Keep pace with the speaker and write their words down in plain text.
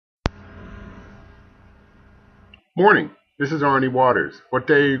Morning. This is Arnie Waters. What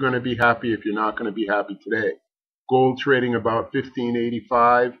day are you going to be happy if you're not going to be happy today? Gold trading about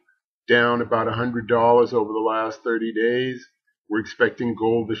 1585, down about $100 over the last 30 days. We're expecting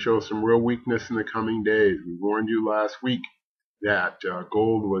gold to show some real weakness in the coming days. We warned you last week that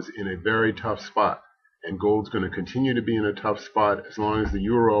gold was in a very tough spot, and gold's going to continue to be in a tough spot as long as the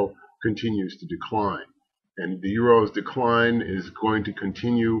euro continues to decline. And the euro's decline is going to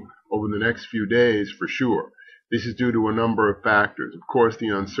continue over the next few days for sure. This is due to a number of factors. Of course, the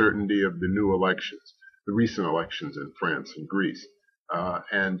uncertainty of the new elections, the recent elections in France and Greece.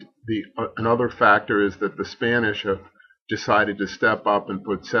 Another factor is that the Spanish have decided to step up and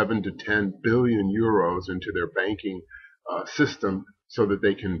put 7 to 10 billion euros into their banking system so that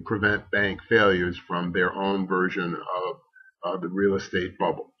they can prevent bank failures from their own version of the real estate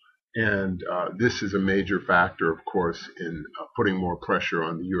bubble. And this is a major factor, of course, in putting more pressure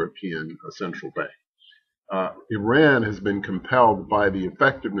on the European Central Bank. Iran has been compelled by the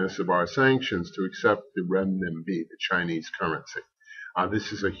effectiveness of our sanctions to accept the renminbi, the Chinese currency.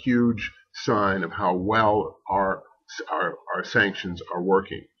 This is a huge sign of how well our sanctions are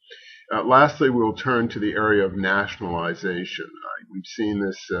working. Lastly, we'll turn to the area of nationalization. We've seen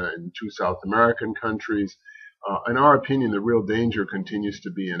this in two South American countries. In our opinion, the real danger continues to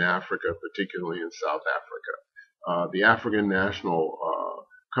be in Africa, particularly in South Africa. The African National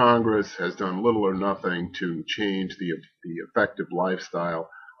Congress has done little or nothing to change the effective lifestyle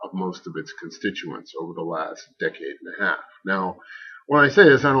of most of its constituents over the last decade and a half. Now, when I say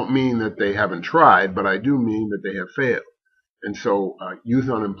this, I don't mean that they haven't tried, but I do mean that they have failed. And so youth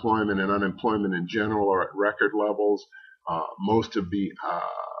unemployment and unemployment in general are at record levels. Most of the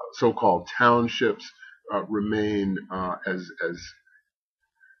so-called townships remain as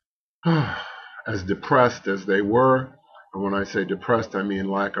depressed as they were. And when I say depressed, I mean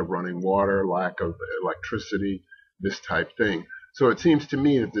lack of running water, lack of electricity, this type thing. So it seems to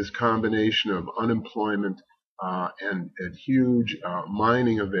me that this combination of unemployment and huge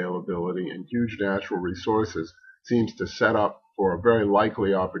mining availability and huge natural resources seems to set up for a very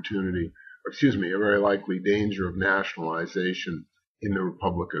likely opportunity, a very likely danger of nationalization in the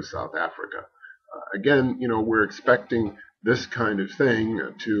Republic of South Africa. Again, we're expecting this kind of thing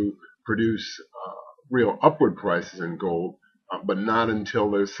to produce real upward prices in gold, but not until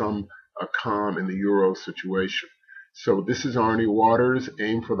there's some calm in the euro situation. So this is Arnie Waters.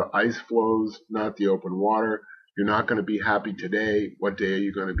 Aim for the ice flows, not the open water. You're not going to be happy today. What day are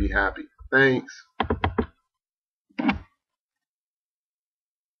you going to be happy? Thanks.